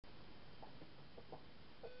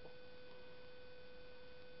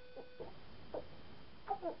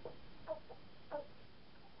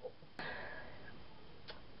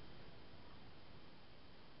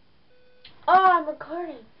Oh, I'm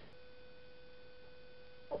recording.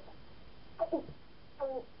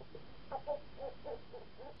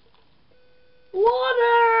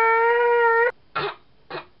 Water!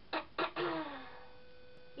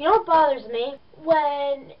 You know what bothers me?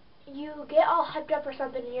 When you get all hyped up for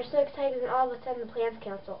something and you're so excited and all of a sudden the plans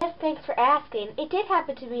cancel. Yes, thanks for asking. It did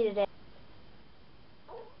happen to me today.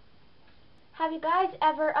 Have you guys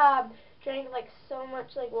ever drank like so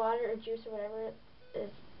much like water or juice or whatever is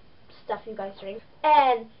stuff you guys drink,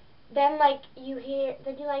 and then like you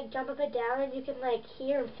like jump up and down and you can like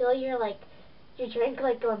hear and feel your drink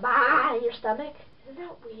like going bah in your stomach? Isn't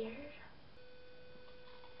that weird?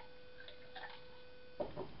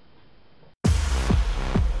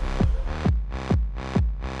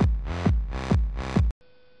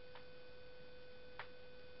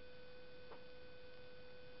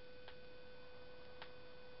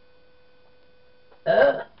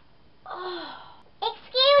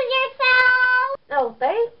 Excuse yourself! Oh,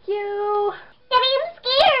 thank you. Daddy, I'm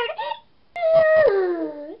scared!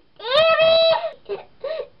 Daddy!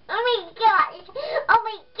 Oh my gosh! Oh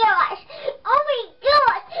my gosh! Oh my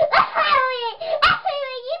gosh!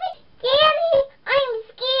 Daddy, I'm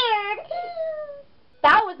scared!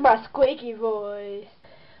 That was my squeaky voice.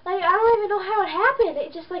 Like, I don't even know how it happened.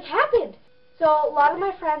 It just like happened. So a lot of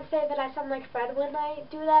my friends say that I sound like Fred when I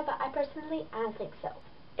do that, but I personally don't think so.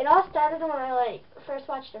 It all started when I like first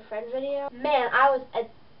watched a Fred video. Man, I was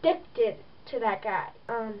addicted to that guy.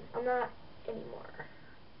 I'm not anymore.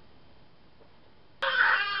 I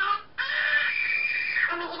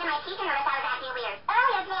mean, even my teacher noticed I was acting weird.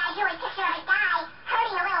 Earlier today, I drew a picture of a guy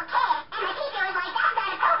hurting a little kid, and the teacher was like, "That's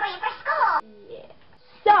not appropriate for school." Yeah.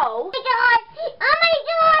 So. Oh my gosh! Oh my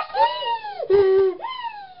gosh!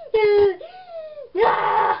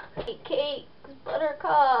 Cakes,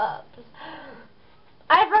 buttercups.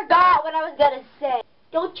 I forgot what I was gonna say.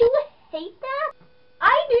 Don't you hate that?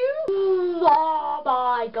 I do. Oh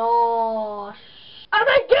my gosh. Oh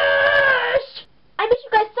my gosh! I miss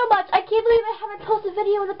you guys so much. I can't believe I haven't posted a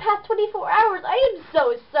video in the past 24 hours. I am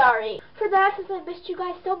so sorry. For that, since I missed you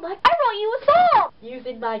guys so much, I wrote you a song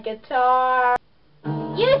using my guitar.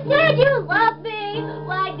 You said you loved me.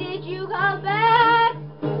 Why did you come back?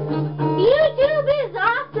 YouTube is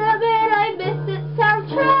awesome and I miss its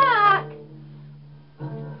soundtrack.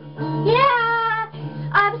 Yeah,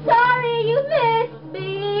 I'm sorry you missed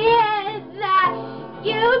me and that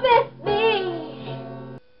you missed me.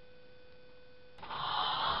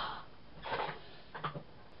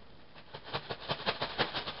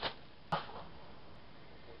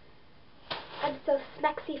 I'm so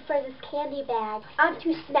smexy for this candy bag. I'm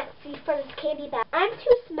too smexy for this candy bag. I'm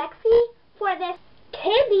too smexy for this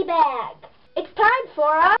candy bag. It's time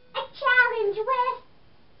for a challenge with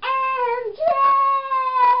MJ!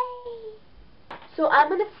 So I'm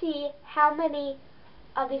going to see how many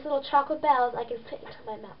of these little chocolate bells I can fit into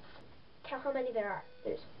my mouth. Count how many there are.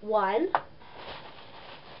 There's 1,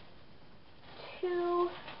 2,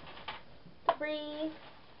 3,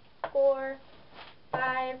 4,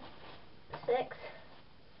 5, 6,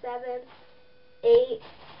 7, 8,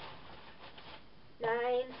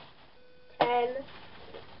 9, 10,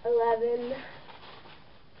 11,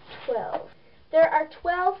 12. There are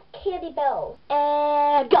 12 candy bells.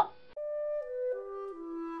 And go!